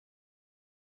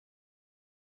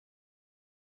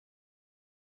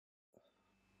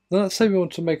Now let's say we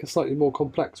want to make a slightly more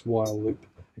complex while loop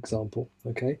example,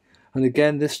 okay? And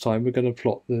again, this time we're going to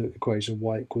plot the equation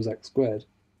y equals x squared.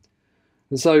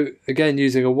 And so, again,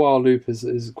 using a while loop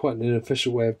is quite an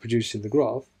inefficient way of producing the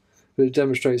graph, but it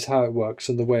demonstrates how it works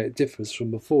and the way it differs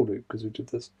from the for loop, because we did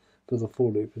this for the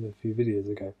for loop in a few videos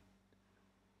ago.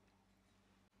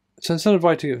 So instead of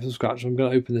writing it from scratch, I'm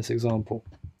going to open this example,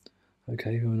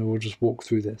 okay, and we'll just walk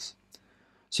through this.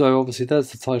 So obviously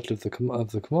there's the title of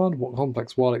the command, what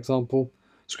complex while example,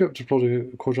 script to plot a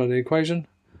quadratic equation,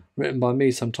 written by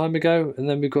me some time ago, and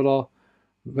then we've got our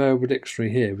variable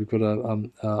dictionary here. We've got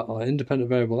our independent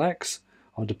variable x,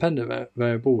 our dependent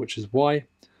variable, which is y,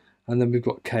 and then we've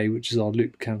got k, which is our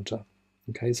loop counter.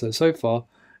 Okay, so far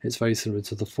it's very similar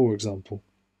to the for example.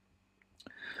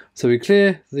 So we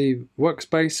clear the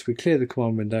workspace, we clear the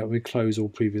command window, and we close all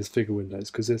previous figure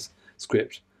windows, because this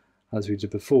script, as we did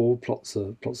before, plots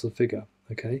a figure.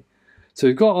 Okay, so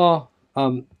we've got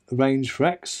our range for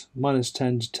x,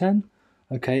 -10 to 10.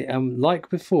 Okay, and like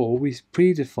before, we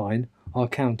predefine our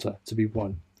counter to be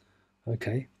 1.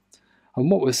 Okay,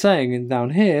 and what we're saying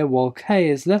down here, while k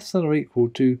is less than or equal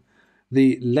to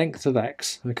the length of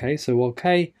x, okay, so while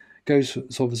k goes,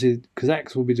 so obviously, because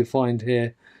x will be defined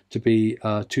here to be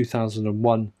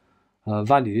 2001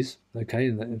 values, okay,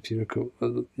 and if you look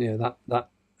at that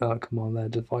command there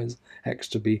defines x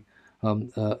to be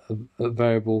a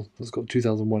variable that's got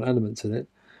 2001 elements in it.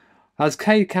 As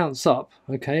k counts up,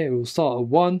 okay, it will start at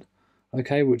 1,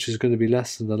 okay, which is going to be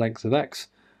less than the length of x.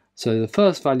 So the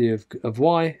first value of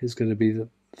y is going to be the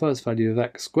first value of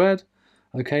x squared,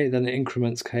 okay, then it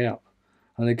increments k up.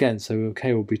 And again, so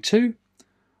k will be 2,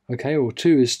 okay, or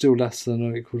 2 is still less than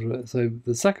or equal to it. So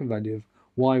the second value of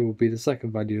y will be the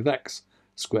second value of x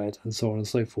squared, and so on and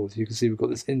so forth. You can see we've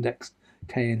got this index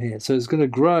k in here. So it's going to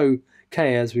grow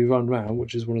k as we run round,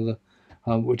 which is one of the,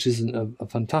 which isn't a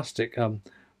fantastic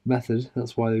method.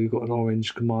 That's why we've got an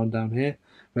orange command down here.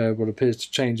 Variable appears to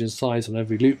change in size on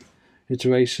every loop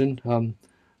iteration,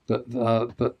 but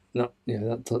no,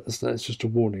 that's just a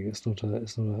warning. It's not a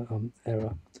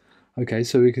error. Okay,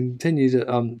 so we continue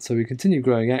to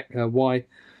growing y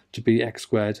to be x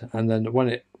squared, and then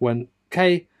when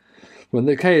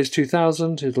the k is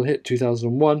 2000, it'll hit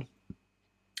 2001,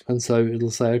 and so it'll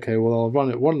say, okay, well, I'll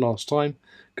run it one last time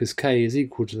because k is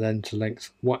equal to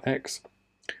length x.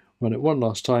 Run it one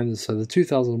last time, so the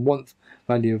 2001th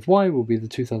value of y will be the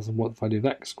 2001th value of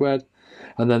x squared,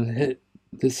 and then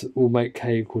this will make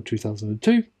k equal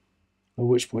 2002, at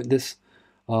which point this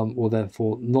will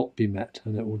therefore not be met,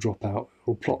 and it will drop out. It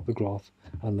will plot the graph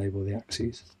and label the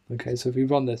axes. Okay, so if we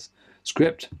run this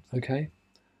script, okay,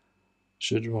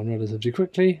 should run relatively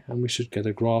quickly, and we should get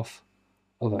a graph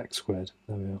of x squared.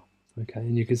 There we are. Okay,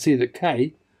 and you can see that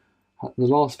k, the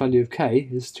last value of k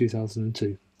is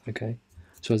 2002. Okay.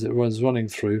 So as it was running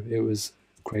through, it was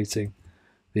creating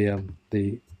the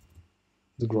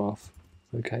graph.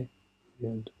 Okay, the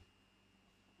end.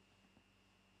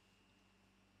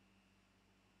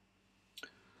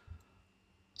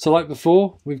 So like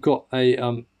before, we've got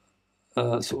a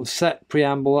sort of set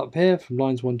preamble up here from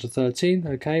lines 1 to 13.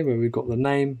 Okay, where we've got the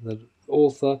name, the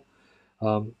author,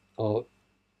 our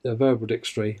variable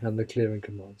dictionary, and the clearing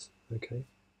commands. Okay.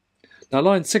 Now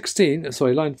line 15.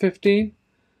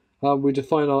 We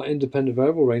define our independent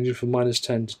variable ranging from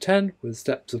 -10 to 10 with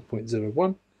steps of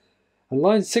 0.01. And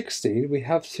line 16, we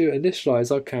have to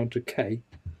initialize our counter k,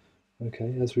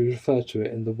 okay, as we refer to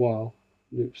it in the while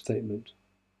loop statement.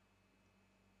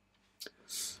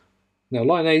 Now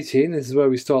line 18, this is where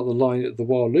we start the line at the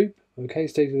while loop, okay,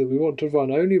 stating that we want to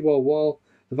run only while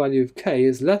the value of k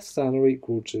is less than or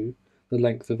equal to the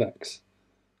length of x.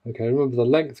 Okay, remember the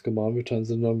length command returns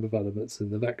the number of elements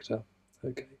in the vector.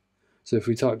 Okay. So if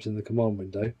we typed in the command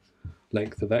window,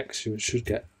 length of x, you should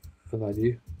get a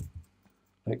value,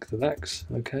 length of x,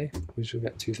 okay, we should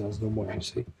get 2001, you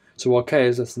see. So while k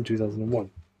is less than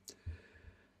 2001.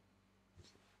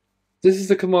 This is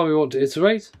the command we want to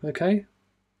iterate, okay,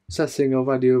 setting our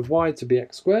value of y to be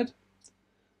x squared.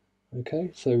 Okay,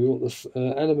 so we want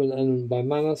the element by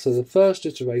manner, so the first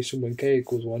iteration when k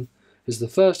equals 1 is the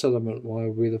first element, y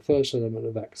will be the first element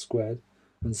of x squared,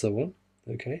 and so on,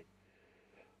 okay.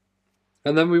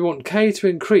 And then we want k to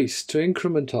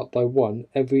increment up by 1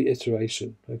 every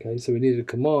iteration. Okay, so we need a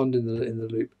command in the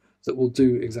loop that will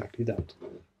do exactly that.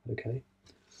 Okay,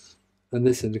 and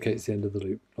this indicates the end of the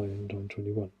loop, line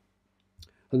 21.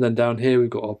 And then down here we've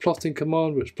got our plotting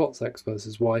command, which plots x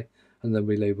versus y, and then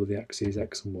we label the axes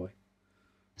x and y.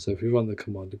 So if we run the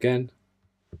command again,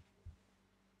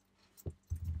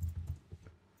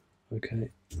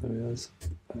 okay, there it is.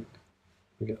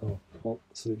 We get our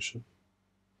solution.